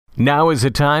Now is the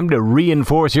time to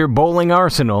reinforce your bowling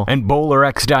arsenal, and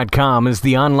BowlerX.com is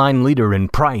the online leader in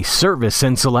price, service,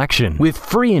 and selection, with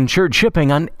free insured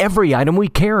shipping on every item we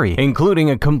carry, including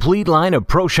a complete line of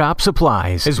Pro Shop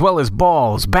supplies, as well as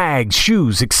balls, bags,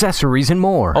 shoes, accessories, and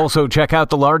more. Also, check out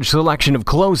the large selection of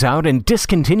closeout and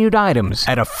discontinued items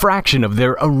at a fraction of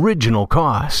their original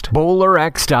cost.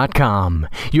 BowlerX.com,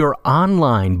 your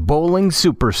online bowling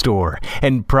superstore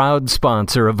and proud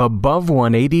sponsor of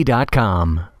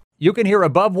Above180.com. You can hear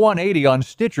Above 180 on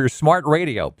Stitcher Smart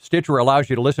Radio. Stitcher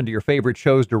allows you to listen to your favorite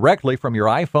shows directly from your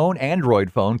iPhone,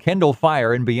 Android phone, Kindle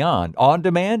Fire, and beyond, on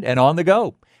demand and on the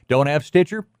go. Don't have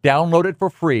Stitcher? Download it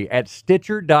for free at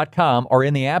Stitcher.com or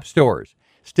in the app stores.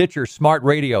 Stitcher Smart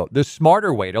Radio, the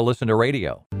smarter way to listen to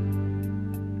radio.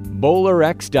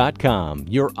 BowlerX.com,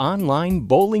 your online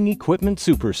bowling equipment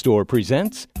superstore,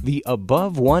 presents the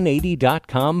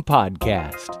Above180.com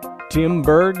podcast. Tim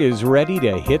Berg is ready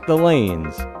to hit the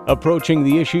lanes, approaching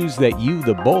the issues that you,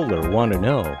 the bowler, want to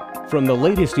know. From the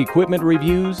latest equipment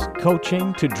reviews,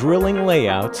 coaching, to drilling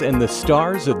layouts, and the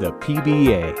stars of the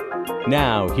PBA.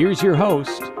 Now, here's your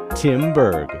host, Tim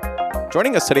Berg.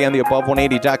 Joining us today on the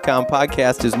Above180.com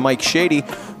podcast is Mike Shady.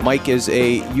 Mike is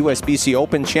a USBC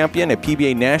Open champion, a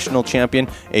PBA national champion,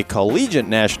 a collegiate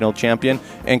national champion,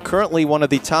 and currently one of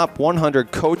the top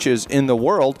 100 coaches in the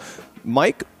world.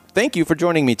 Mike, thank you for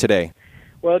joining me today.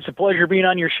 Well, it's a pleasure being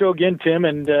on your show again, Tim,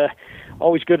 and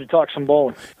always good to talk some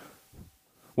bowling.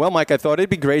 Well, Mike, I thought it'd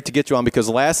be great to get you on because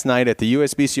last night at the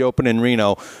USBC Open in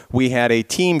Reno, we had a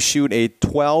team shoot a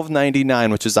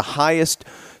 12.99, which is the highest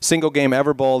single game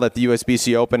ever bowled at the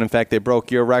USBC Open. In fact, they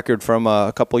broke your record from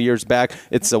a couple years back.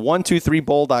 It's a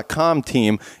 123bowl.com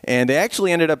team, and they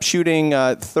actually ended up shooting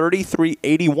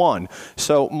 33.81.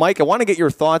 So, Mike, I want to get your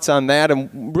thoughts on that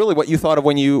and really what you thought of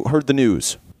when you heard the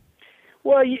news.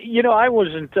 Well, I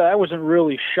wasn't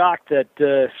really shocked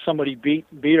that somebody beat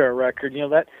our record.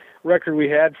 That record we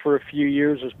had for a few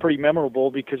years was pretty memorable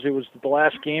because it was the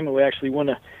last game and we actually won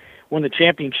the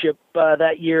championship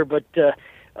that year. But this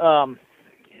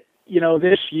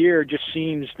year just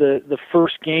seems the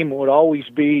first game would always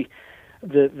be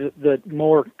the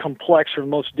more complex or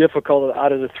most difficult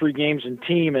out of the three games in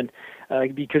team, and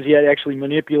because you had to actually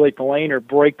manipulate the lane or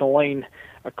break the lane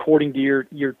according to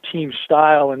your team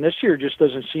style. And this year just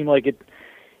doesn't seem like it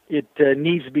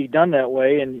needs to be done that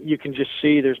way, and you can just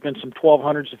see there's been some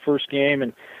 1200s the first game,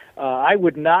 and I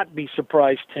would not be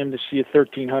surprised, Tim, to see a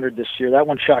 1300 this year. That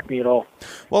one shocked me at all.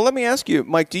 Well, let me ask you,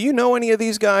 Mike, do you know any of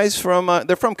these guys from,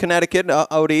 they're from Connecticut,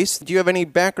 out east. Do you have any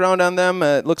background on them?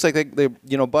 It looks like they're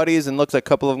buddies, and looks like a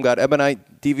couple of them got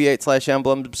Ebonite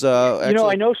Deviate/emblems. I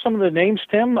know some of the names,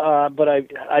 Tim, but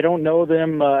I don't know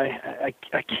them. I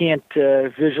can't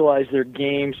visualize their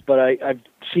games, but I've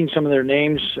seen some of their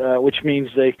names, which means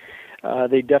they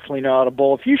definitely know how to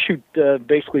bowl. If you shoot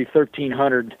basically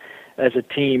 1300 as a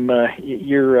team,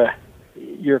 you're a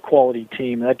quality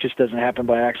team. That just doesn't happen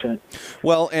by accident.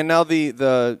 Well, and now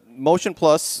the Motion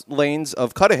Plus lanes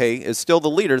of Cudahy is still the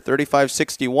leader,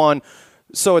 35.61.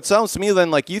 So it sounds to me then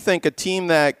like you think a team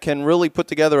that can really put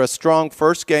together a strong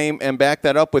first game and back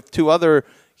that up with two other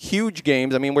huge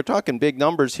games. I mean, we're talking big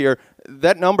numbers here.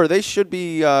 That number, they should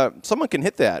be, someone can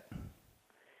hit that.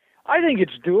 I think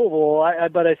it's doable,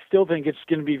 but I still think it's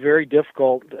going to be very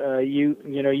difficult.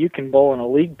 You can bowl in a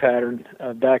league pattern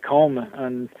back home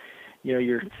on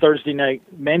your Thursday night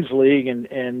men's league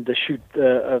and to shoot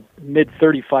a mid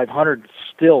 3500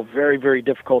 still very, very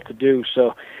difficult to do.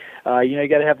 So you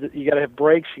got to have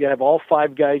breaks. You got to have all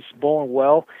five guys bowling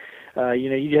well.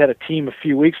 You had a team a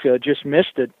few weeks ago just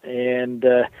missed it, and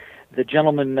the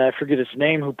gentleman, I forget his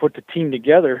name, who put the team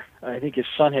together, I think his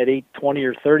son had 820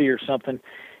 or 30 or something.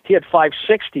 He had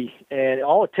 560, and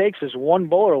all it takes is one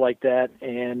bowler like that,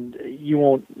 and you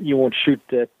won't shoot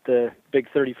that big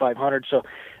 3500. So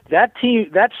that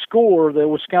team, that score, the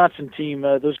Wisconsin team,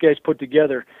 those guys put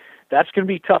together, that's going to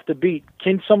be tough to beat.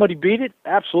 Can somebody beat it?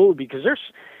 Absolutely, because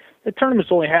the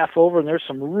tournament's only half over, and there's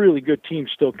some really good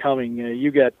teams still coming. You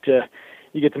get the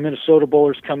Minnesota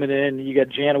bowlers coming in, you got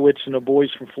Janowitz and the boys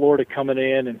from Florida coming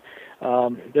in, and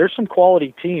there's some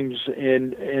quality teams,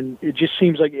 and it just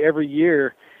seems like every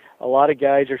year a lot of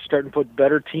guys are starting to put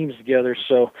better teams together,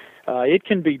 so it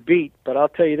can be beat. But I'll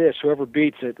tell you this, whoever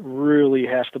beats it really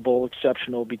has to bowl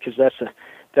exceptional, because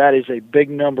that is a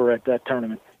big number at that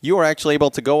tournament. You were actually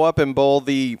able to go up and bowl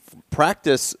the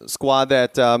practice squad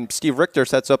that Steve Richter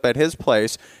sets up at his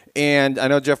place. And I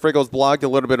know Jeff Riggle's blogged a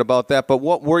little bit about that, but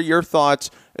what were your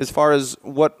thoughts as far as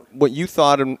what you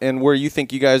thought and where you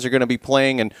think you guys are going to be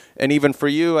playing? And even for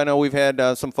you, I know we've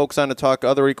had some folks on to talk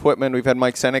other equipment. We've had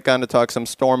Mike Senek on to talk some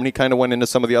Storm, and he kind of went into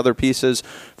some of the other pieces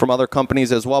from other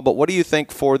companies as well. But what do you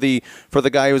think for the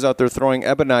guy who's out there throwing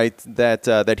Ebonite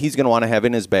that he's going to want to have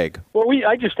in his bag? Well,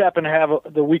 I just happened to have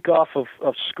the week off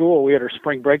of school. We had our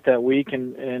spring break that week,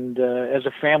 and as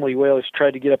a family, we always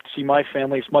tried to get up to see my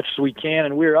family as much as we can,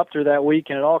 and we were up there that week,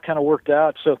 and it all kind of worked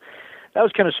out. So that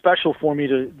was kind of special for me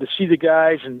to see the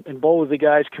guys and bowl with the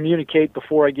guys, communicate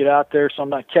before I get out there so I'm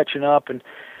not catching up. And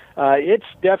it's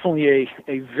definitely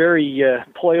a very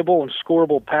playable and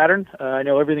scoreable pattern. I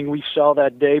know everything we saw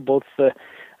that day, both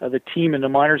the team and the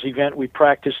minors event we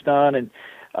practiced on, and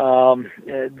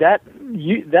that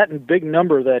big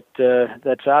number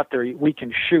that's out there, we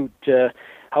can shoot.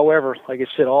 However, like I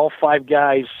said, all 5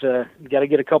 guys got to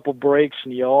get a couple breaks,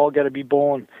 and you all got to be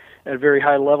bowling at a very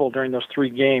high level during those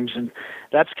 3 games, and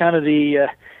that's kind of the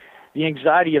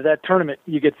anxiety of that tournament.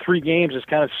 You get 3 games; it's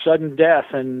kind of sudden death,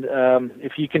 and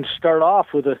if you can start off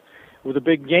with a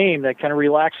big game, that kind of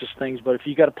relaxes things. But if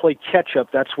you got to play catch up,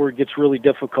 that's where it gets really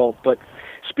difficult. But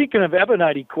speaking of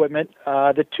Ebonite equipment,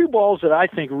 the 2 balls that I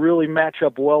think really match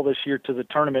up well this year to the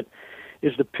tournament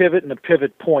is the pivot and the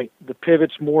pivot point. The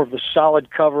pivot's more of the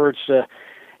solid cover.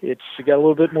 It's got a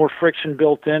little bit more friction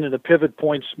built in, and the pivot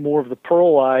point's more of the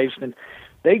pearlized, and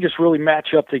they just really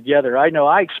match up together. I know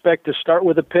I expect to start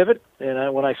with a pivot,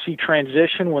 and when I see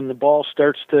transition, when the ball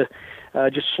starts to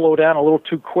just slow down a little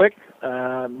too quick,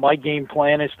 my game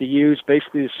plan is to use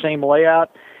basically the same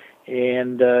layout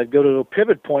and go to a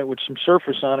pivot point with some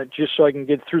surface on it just so I can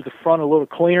get through the front a little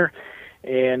cleaner,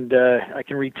 and I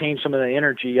can retain some of the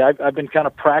energy. I've been kind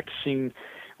of practicing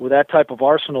with that type of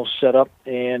arsenal setup,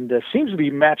 and seems to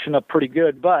be matching up pretty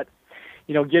good. But,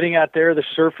 getting out there, the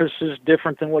surface is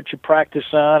different than what you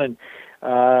practice on, and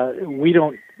we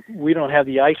don't have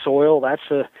the ice oil.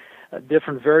 That's a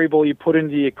different variable you put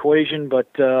into the equation.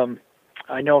 But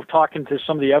I know, talking to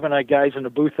some of the Ebonite guys in the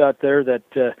booth out there,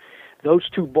 that those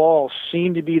 2 balls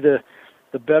seem to be the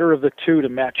better of the 2 to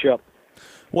match up.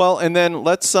 Well, and then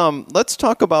let's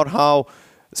talk about how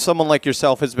someone like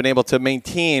yourself has been able to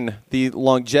maintain the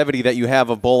longevity that you have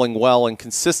of bowling well and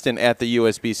consistent at the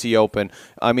USBC Open.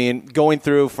 I mean, going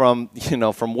through from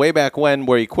way back when,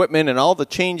 where equipment and all the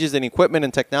changes in equipment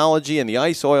and technology and the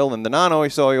ice oil and the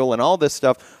non-ice oil and all this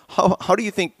stuff, how do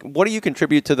you think, what do you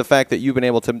contribute to the fact that you've been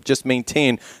able to just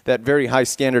maintain that very high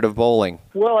standard of bowling?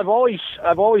 Well, I've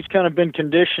always kind of been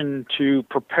conditioned to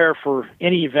prepare for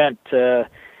any event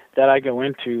that I go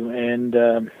into,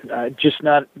 and just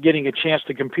not getting a chance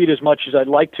to compete as much as I'd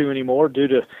like to anymore due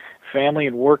to family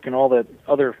and work and all that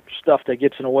other stuff that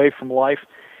gets in the way from life.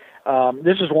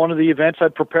 This is one of the events I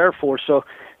prepare for, so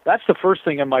that's the first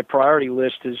thing on my priority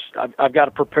list is I've got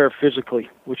to prepare physically,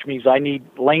 which means I need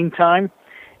lane time,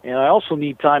 and I also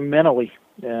need time mentally.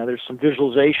 There's some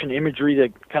visualization imagery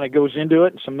that kind of goes into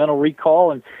it, and some mental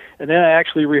recall, and then I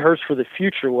actually rehearse for the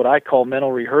future, what I call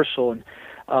mental rehearsal.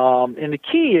 And the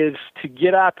key is to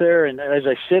get out there, and as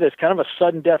I said, it's kind of a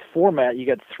sudden death format. You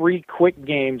got 3 quick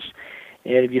games,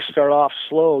 and if you start off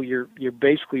slow, you're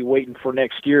basically waiting for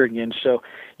next year again. So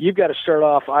you've got to start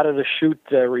off out of the chute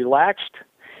relaxed.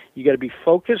 You got to be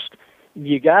focused.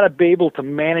 You got to be able to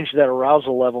manage that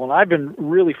arousal level. And I've been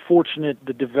really fortunate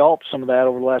to develop some of that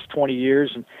over the last 20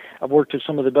 years. And I've worked with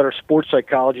some of the better sports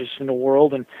psychologists in the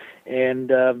world, and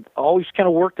always kind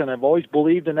of worked on it. I've always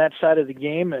believed in that side of the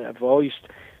game, and I've always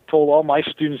told all my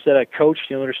students that I coach,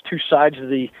 there's 2 sides of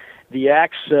the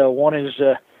axe. One is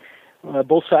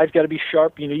both sides got to be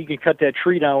sharp. You can cut that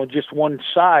tree down with just one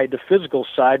side, the physical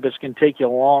side, but it's going to take you a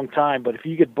long time. But if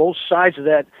you get both sides of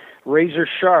that razor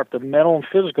sharp, the mental and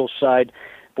physical side,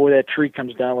 boy, that tree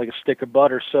comes down like a stick of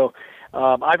butter. So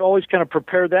I've always kind of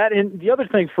prepared that. And the other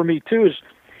thing for me too is,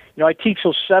 I teach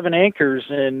those 7 anchors,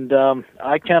 and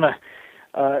I kind of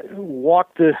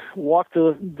walk the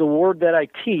word that I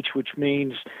teach, which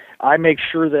means I make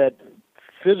sure that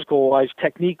physical-wise,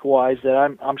 technique-wise, that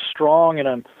I'm strong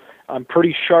and I'm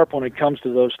pretty sharp when it comes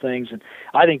to those things. And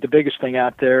I think the biggest thing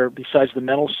out there, besides the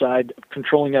mental side,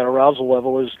 controlling that arousal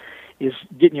level, is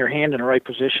getting your hand in the right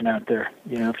position out there.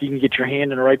 If you can get your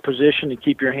hand in the right position and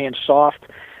keep your hand soft.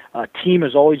 Team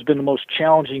has always been the most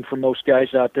challenging for most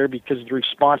guys out there because the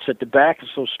response at the back is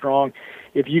so strong.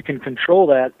 If you can control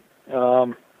that,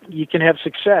 you can have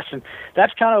success. And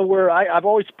that's kind of where I've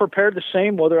always prepared the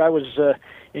same, whether I was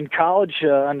in college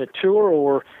on the tour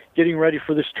or getting ready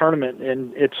for this tournament.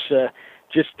 And it's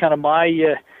just kind of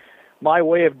my my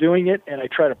way of doing it, and I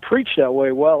try to preach that way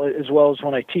as well as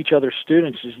when I teach other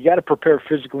students, is you got to prepare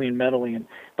physically and mentally. And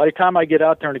by the time I get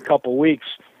out there in a couple of weeks,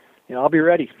 I'll be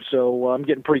ready. So I'm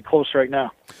getting pretty close right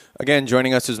now. Again,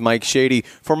 joining us is Mike Shady.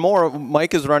 For more,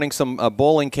 Mike is running some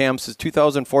bowling camps, his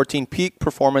 2014 Peak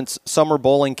Performance Summer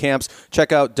Bowling Camps.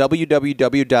 Check out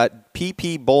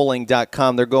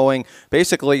www.ppbowling.com. They're going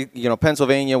basically,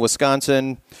 Pennsylvania,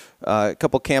 Wisconsin, a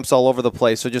couple camps all over the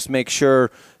place. So just make sure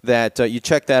that you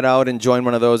check that out and join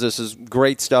one of those. This is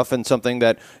great stuff and something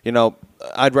that,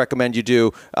 I'd recommend you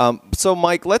do. So,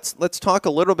 Mike, let's talk a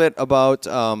little bit about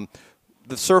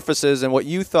the surfaces and what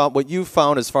you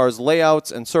found as far as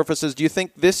layouts and surfaces. Do you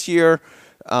think this year,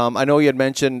 I know you had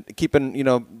mentioned keeping,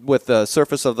 with the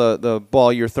surface of the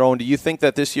ball you're throwing, do you think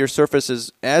that this year's surface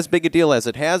is as big a deal as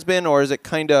it has been, or is it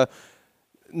kind of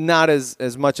not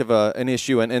as much of an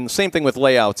issue? And same thing with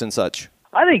layouts and such.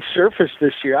 I think surface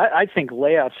this year, I think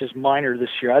layouts is minor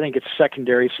this year. I think it's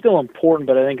secondary. It's still important,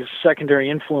 but I think it's secondary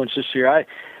influence this year. I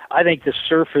think the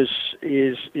surface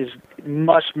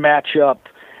must match up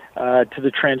to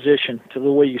the transition, to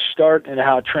the way you start and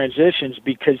how it transitions,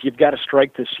 because you've got to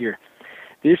strike this year.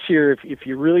 This year, if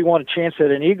you really want a chance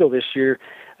at an eagle this year,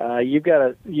 you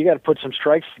got to put some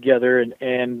strikes together,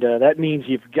 and that means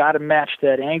you've got to match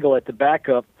that angle at the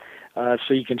backup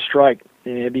so you can strike.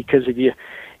 Because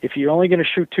if you're only going to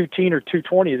shoot 210 or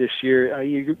 220 this year,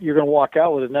 you're going to walk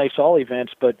out with a nice all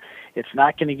events, but it's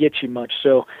not going to get you much.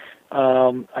 So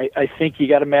I think you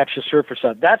got to match the surface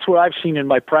up. That's what I've seen in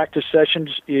my practice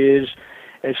sessions is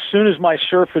as soon as my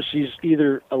surface is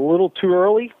either a little too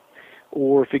early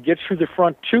or if it gets through the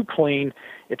front too clean,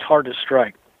 it's hard to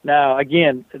strike. Now,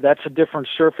 again, that's a different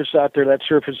surface out there. That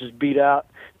surface is beat up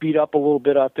a little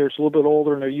bit out there. It's a little bit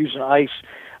older and they're using ice.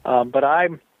 But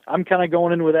I'm kind of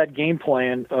going in with that game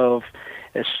plan of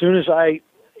as soon as I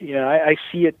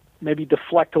see it maybe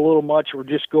deflect a little much or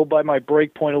just go by my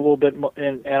break point a little bit,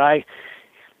 and I,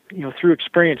 through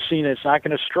experience seeing it's not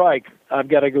going to strike, I've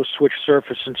got to go switch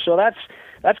surface. And so that's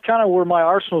kind of where my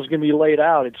arsenal is going to be laid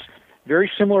out. It's very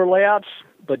similar layouts,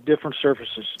 but different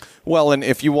surfaces. Well, and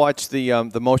if you watch the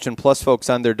Motion Plus folks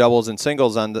on their doubles and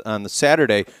singles on the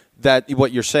Saturday, that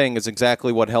what you're saying is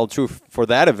exactly what held true for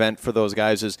that event for those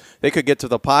guys is they could get to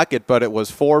the pocket, but it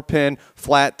was 4-pin,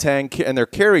 flat 10, and their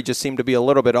carry just seemed to be a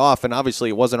little bit off, and obviously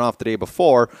it wasn't off the day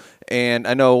before. And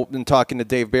I know in talking to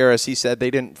Dave Barris, he said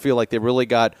they didn't feel like they really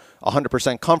got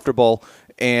 100% comfortable.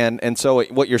 And so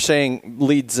what you're saying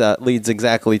leads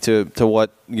exactly to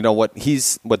what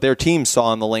what their team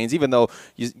saw in the lanes. Even though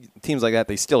teams like that,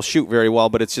 they still shoot very well,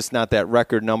 but it's just not that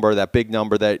record number, that big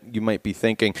number that you might be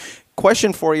thinking.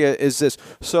 Question for you is this: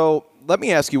 so let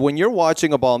me ask you, when you're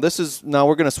watching a ball, and now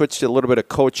we're going to switch to a little bit of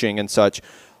coaching and such.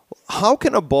 How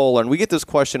can a bowler, and we get this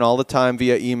question all the time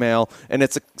via email, and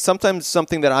it's sometimes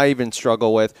something that I even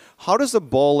struggle with. How does a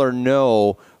bowler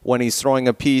know when he's throwing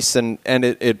a piece and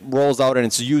it rolls out and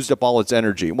it's used up all its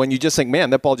energy? When you just think,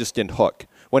 man, that ball just didn't hook.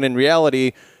 When in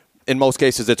reality, in most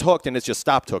cases, it's hooked and it's just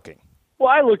stopped hooking. Well,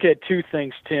 I look at two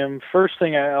things, Tim. First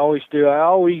thing I always do, I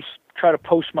always try to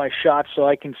post my shots so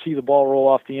I can see the ball roll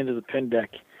off the end of the pin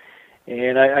deck.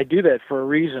 And I do that for a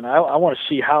reason. I want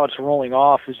to see how it's rolling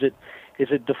off. Is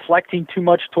it deflecting too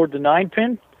much toward the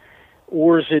 9-pin?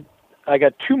 Or is it I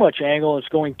got too much angle and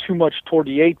it's going too much toward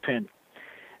the 8-pin?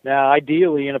 Now,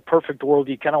 ideally, in a perfect world,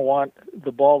 you kind of want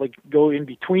the ball to go in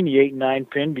between the 8 and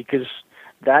 9-pin because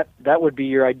that would be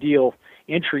your ideal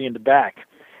entry in the back.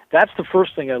 That's the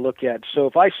first thing I look at. So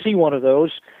if I see one of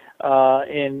those,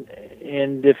 and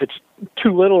if it's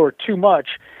too little or too much,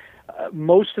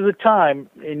 most of the time,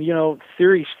 and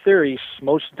theories,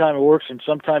 most of the time it works, and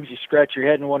sometimes you scratch your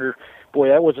head and wonder, boy,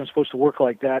 that wasn't supposed to work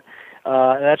like that.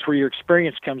 And that's where your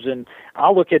experience comes in.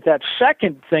 I'll look at that.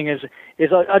 Second thing is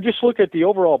I just look at the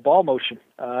overall ball motion.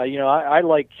 I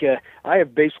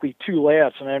have basically two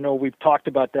layouts, and I know we've talked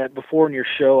about that before in your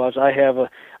show. As I have a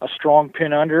strong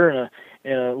pin under and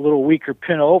a little weaker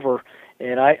pin over,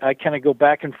 and I kind of go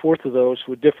back and forth with those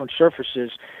with different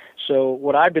surfaces. So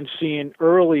what I've been seeing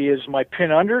early is my pin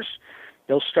unders.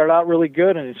 They'll start out really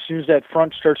good, and as soon as that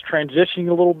front starts transitioning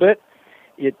a little bit,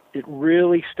 it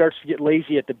really starts to get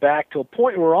lazy at the back to a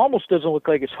point where it almost doesn't look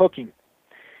like it's hooking.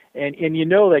 And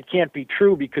that can't be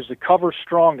true because the cover's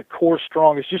strong, the core's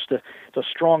strong. It's just it's a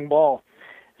strong ball.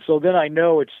 So then I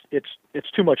know it's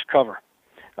too much cover,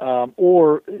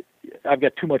 or I've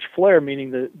got too much flare, meaning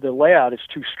the layout is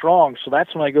too strong. So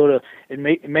that's when I go to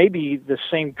it may be the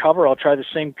same cover. I'll try the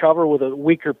same cover with a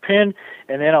weaker pin,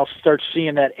 and then I'll start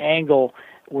seeing that angle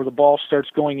where the ball starts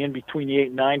going in between the 8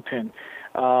 and 9 pin.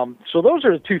 So those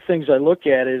are the two things I look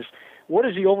at: is what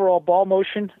is the overall ball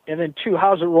motion, and then two,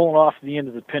 how's it rolling off the end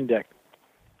of the pin deck?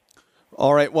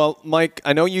 All right. Well, Mike,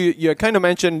 I know you kind of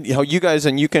mentioned how you guys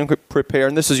and you can prepare,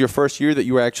 and this is your first year that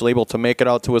you were actually able to make it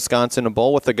out to Wisconsin and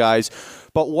bowl with the guys.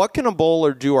 But what can a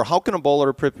bowler do, or how can a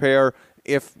bowler prepare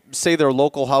if, say, their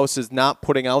local house is not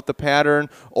putting out the pattern,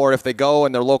 or if they go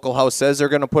and their local house says they're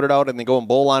going to put it out and they go and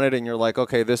bowl on it, and you're like,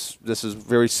 okay, this is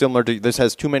very similar to, this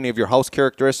has too many of your house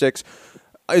characteristics.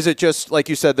 Is it just, like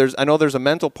you said, I know there's a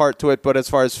mental part to it, but as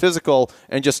far as physical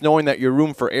and just knowing that your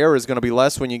room for error is going to be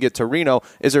less when you get to Reno,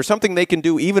 is there something they can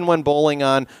do even when bowling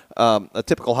on a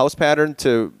typical house pattern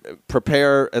to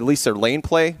prepare at least their lane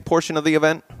play portion of the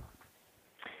event?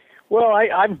 Well,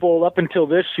 I've bowled up until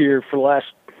this year for the last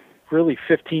really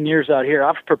 15 years out here.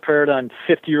 I've prepared on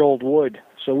 50-year-old wood,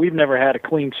 so we've never had a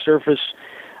clean surface.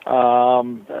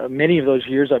 Many of those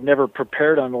years I've never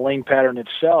prepared on the lane pattern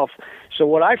itself. So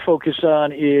what I focus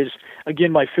on is,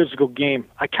 again, my physical game.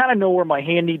 I kind of know where my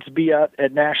hand needs to be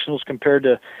at nationals compared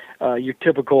to your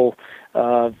typical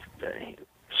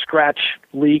scratch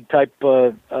league type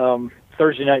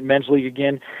Thursday night men's league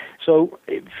again. So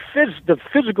the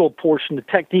physical portion, the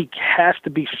technique has to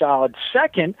be solid.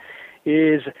 Second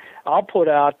is I'll put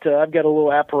out, I've got a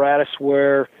little apparatus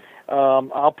where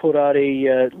I'll put out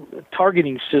a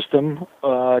targeting system,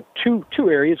 two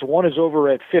areas. One is over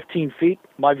at 15 feet,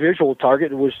 my visual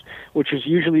target, which is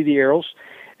usually the arrows.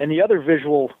 And the other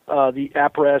visual, the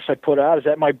apparatus I put out is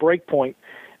at my break point,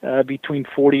 between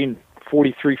 40 and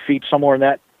 43 feet, somewhere in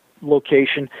that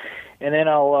location. And then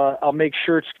I'll make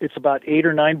sure it's about 8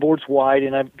 or 9 boards wide,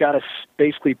 and I've got to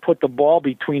basically put the ball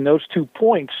between those 2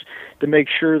 points to make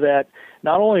sure that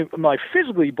not only am I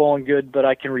physically bowling good, but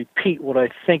I can repeat what I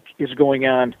think is going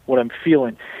on, what I'm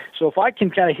feeling. So if I can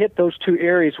kind of hit those 2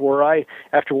 areas where I,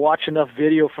 after watching enough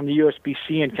video from the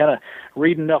USBC and kind of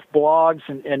read enough blogs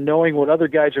and knowing what other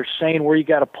guys are saying, where you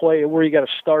got to play, where you got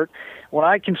to start, when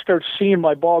I can start seeing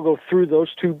my ball go through those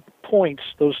 2 points,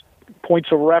 those points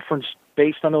of reference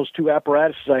based on those 2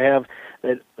 apparatuses I have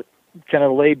that kind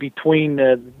of lay between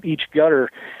each gutter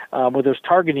with those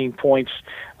targeting points,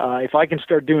 if I can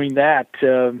start doing that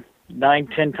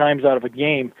 9-10 times out of a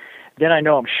game, then I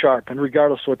know I'm sharp. And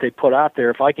regardless of what they put out there,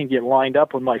 if I can get lined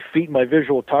up with my feet and my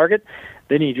visual target,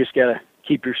 then you just got to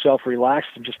keep yourself relaxed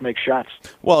and just make shots.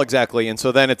 Well, exactly. And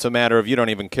so then it's a matter of you don't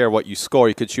even care what you score.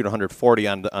 You could shoot 140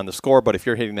 on the score, but if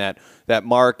you're hitting that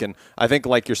mark, and I think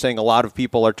like you're saying, a lot of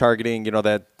people are targeting,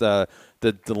 that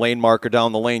the lane marker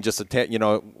down the lane, just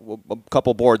a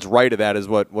couple boards right of that is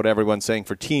what everyone's saying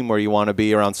for team, where you want to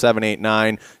be around 7, 8,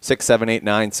 9, 6, 7, 8,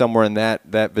 9, somewhere in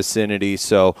that vicinity.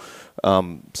 So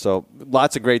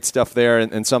lots of great stuff there,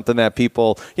 and something that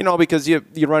people, because you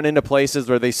run into places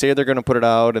where they say they're going to put it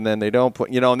out and then they don't put,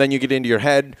 and then you get into your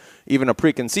head even a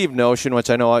preconceived notion,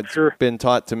 which I know it's been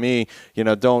taught to me,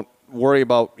 don't worry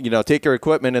about, take your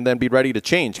equipment and then be ready to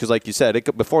change, because like you said,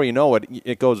 before you know it,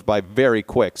 it goes by very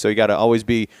quick. So you got to always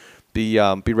be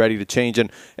ready to change.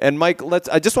 And Mike,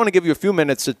 I just want to give you a few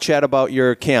minutes to chat about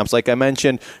your camps. Like I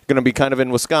mentioned, you're going to be kind of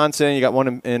in Wisconsin. You got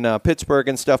one in Pittsburgh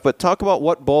and stuff. But talk about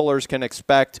what bowlers can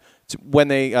expect when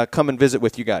they come and visit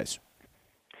with you guys.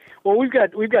 Well, we've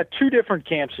got 2 different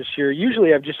camps this year.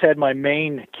 Usually, I've just had my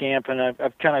main camp, and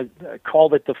I've kind of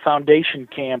called it the foundation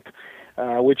camp,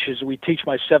 which is we teach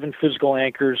my 7 physical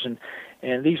anchors,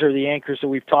 and these are the anchors that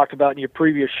we've talked about in your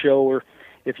previous show, where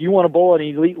if you want to bowl at an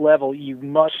elite level, you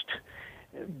must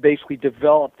basically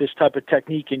develop this type of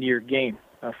technique into your game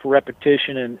for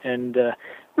repetition and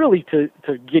really to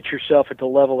get yourself at the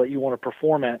level that you want to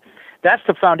perform at. That's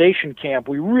the foundation camp.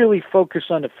 We really focus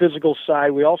on the physical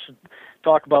side. We also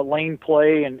talk about lane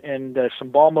play and some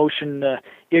ball motion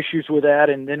issues with that,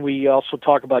 and then we also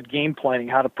talk about game planning,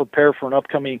 how to prepare for an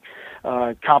upcoming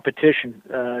competition,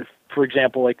 for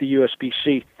example, like the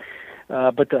USBC.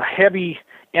 But the heavy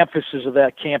emphasis of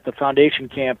that camp, the foundation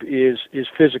camp, is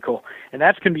physical, and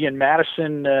that's going to be in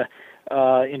Madison,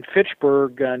 in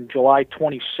Fitchburg on July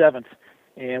 27th.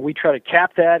 And we try to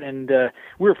cap that, and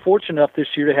we were fortunate enough this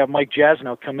year to have Mike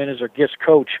Jasnow come in as our guest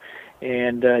coach,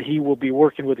 and he will be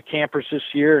working with the campers this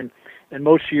year. And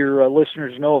most of your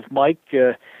listeners know of Mike.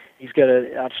 He's got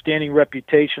an outstanding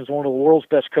reputation as one of the world's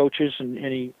best coaches,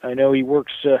 and I know he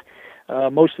works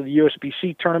most of the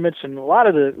USBC tournaments, and a lot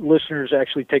of the listeners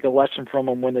actually take a lesson from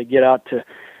him when they get out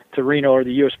to Reno or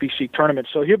the USBC tournament.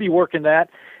 So he'll be working that.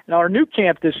 Now, our new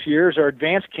camp this year is our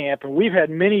advanced camp, and we've had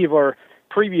many of our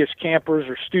previous campers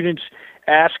or students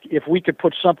ask if we could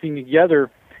put something together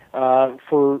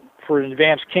for an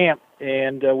advanced camp,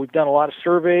 and we've done a lot of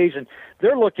surveys, and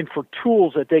they're looking for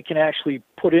tools that they can actually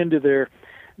put into their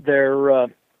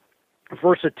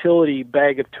versatility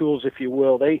bag of tools, if you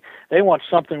will. They want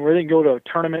something where they can go to a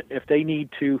tournament if they need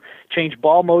to change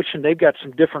ball motion. They've got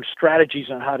some different strategies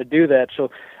on how to do that. So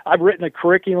I've written a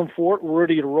curriculum for it. We're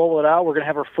ready to roll it out. We're going to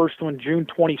have our first one June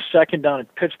 22nd down in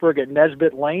Pittsburgh at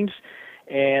Nesbitt Lanes.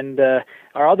 And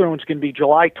our other one's going to be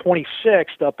July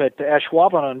 26th up at the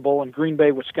Ashwaubenon Bowl in Green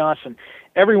Bay, Wisconsin.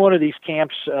 Every one of these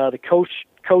camps, the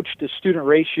coach-to-student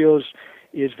ratios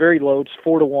is very low. It's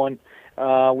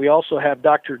 4-to-1. We also have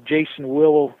Dr. Jason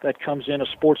Willow that comes in, a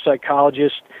sports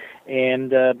psychologist.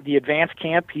 And the advanced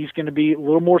camp, he's going to be a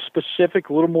little more specific,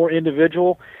 a little more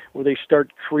individual, where they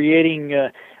start creating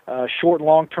short and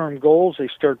long-term goals. They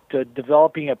start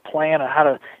developing a plan on how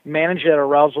to manage that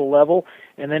arousal level,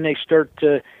 and then they start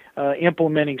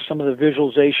implementing some of the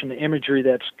visualization, the imagery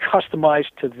that's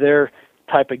customized to their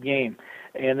type of game.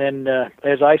 And then,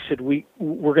 as I said,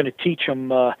 we're going to teach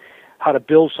them how to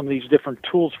build some of these different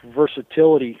tools for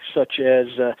versatility, such as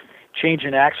change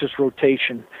in axis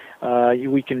rotation.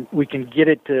 We can get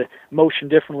it to motion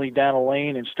differently down a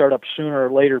lane and start up sooner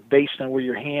or later based on where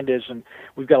your hand is, and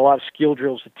we've got a lot of skill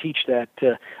drills to teach that.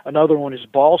 Another one is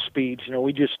ball speeds.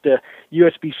 We just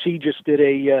USBC just did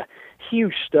a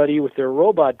huge study with their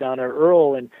robot down there,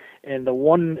 Earl, and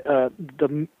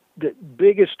the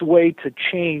biggest way to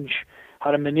change how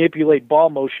to manipulate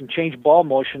ball motion, change ball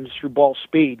motion is through ball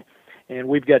speed. And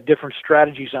we've got different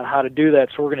strategies on how to do that,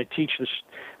 so we're going to teach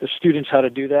the students how to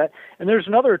do that. And there's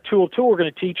another tool we're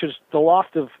going to teach is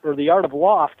the art of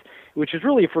loft, which is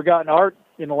really a forgotten art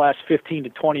in the last 15 to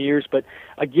 20 years. But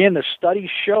again, the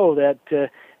studies show that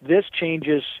this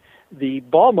changes the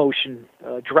ball motion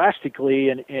drastically,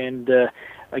 and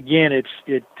again,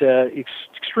 it's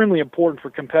extremely important for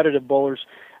competitive bowlers.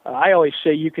 I always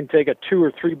say you can take a 2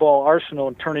 or 3 ball arsenal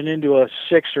and turn it into a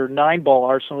 6 or 9 ball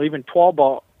arsenal, even 12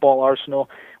 ball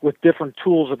arsenal, with different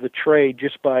tools of the trade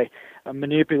just by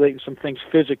manipulating some things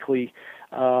physically.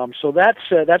 So that's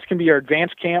going to be our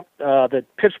advanced camp. The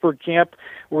Pittsburgh camp,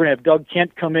 we're going to have Doug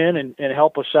Kent come in and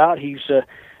help us out. He's,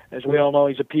 as we all know,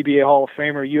 he's a PBA Hall of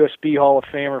Famer, USB Hall of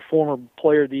Famer, former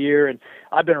Player of the Year, and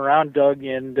I've been around Doug,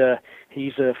 and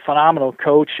he's a phenomenal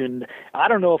coach, and I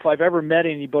don't know if I've ever met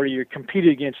anybody or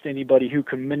competed against anybody who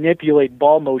can manipulate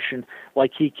ball motion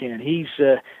like he can.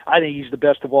 I think he's the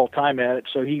best of all time at it,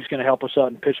 so he's going to help us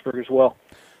out in Pittsburgh as well.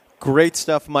 Great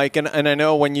stuff, Mike. And I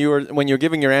know when you're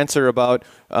giving your answer about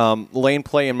lane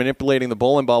play and manipulating the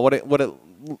bowling ball,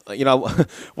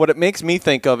 what it makes me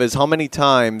think of is how many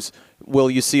times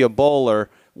will you see a bowler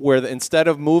where instead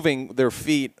of moving their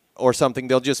feet or something,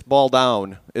 they'll just ball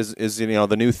down is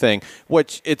the new thing,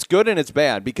 which it's good and it's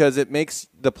bad because it makes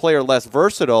the player less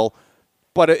versatile.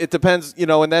 But it depends,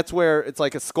 and that's where it's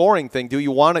like a scoring thing. Do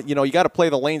you want it? You got to play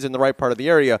the lanes in the right part of the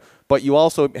area, but you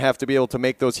also have to be able to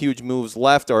make those huge moves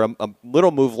left or a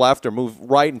little move left or move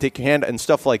right and take your hand and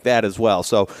stuff like that as well.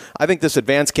 So I think this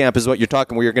advanced camp is what you're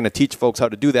talking where you're going to teach folks how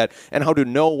to do that and how to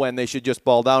know when they should just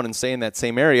ball down and stay in that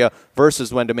same area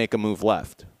versus when to make a move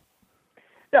left.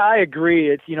 Yeah, I agree.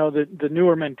 It's, the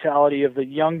newer mentality of the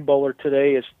young bowler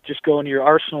today is just go into your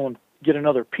arsenal and get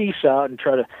another piece out and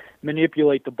try to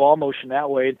manipulate the ball motion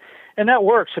that way. And that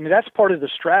works. I mean, that's part of the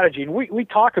strategy. And we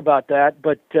talk about that,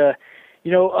 but, a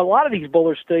lot of these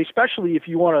bowlers today, especially if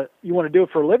you want to do it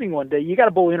for a living one day, you got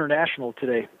to bowl international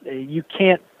today. You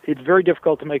can't, it's very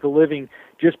difficult to make a living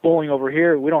just bowling over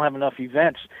here. We don't have enough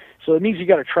events. So it means you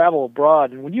got to travel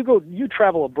abroad. And when you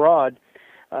travel abroad,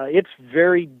 it's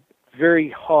very, very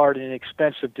hard and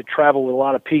expensive to travel with a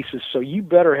lot of pieces. So you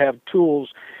better have tools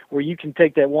where you can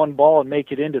take that one ball and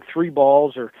make it into 3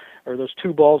 balls or those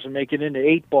 2 balls and make it into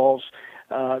 8 balls,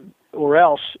 or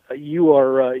else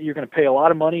you're going to pay a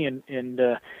lot of money and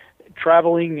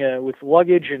traveling with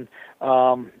luggage and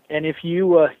if you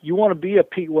want to be a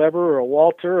Pete Weber or a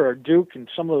Walter or a Duke and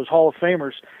some of those Hall of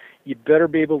Famers, you better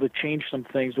be able to change some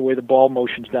things the way the ball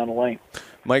motion's down the lane.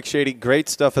 Mike Shady, great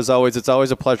stuff as always. It's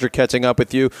always a pleasure catching up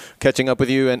with you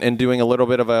and doing a little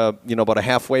bit of about a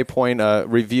halfway point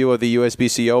review of the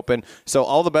USBC Open. So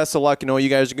all the best of luck. You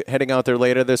guys are heading out there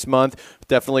later this month.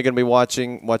 Definitely going to be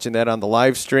watching that on the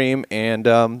live stream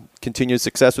and continued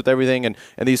success with everything. And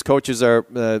these coaches are,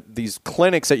 these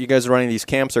clinics that you guys are running, these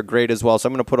camps are great as well. So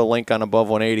I'm going to put a link on Above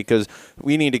 180 because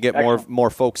we need to get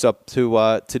more folks up to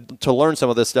learn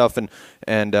some of this stuff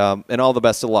and all the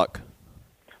best of luck.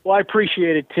 Well, I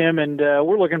appreciate it, Tim, and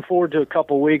we're looking forward to a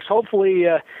couple of weeks. Hopefully,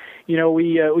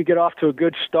 we get off to a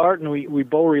good start and we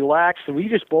bowl relaxed and we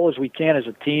just bowl as we can as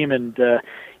a team. And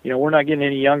we're not getting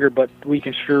any younger, but we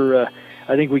can sure.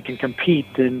 I think we can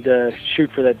compete and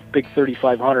shoot for that big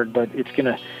 3,500. But it's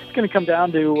gonna come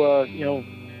down to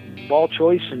ball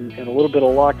choice and a little bit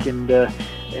of luck and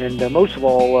most of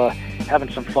all having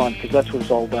some fun, because that's what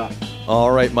it's all about.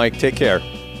 All right, Mike, take care.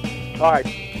 All right,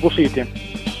 we'll see you, Tim.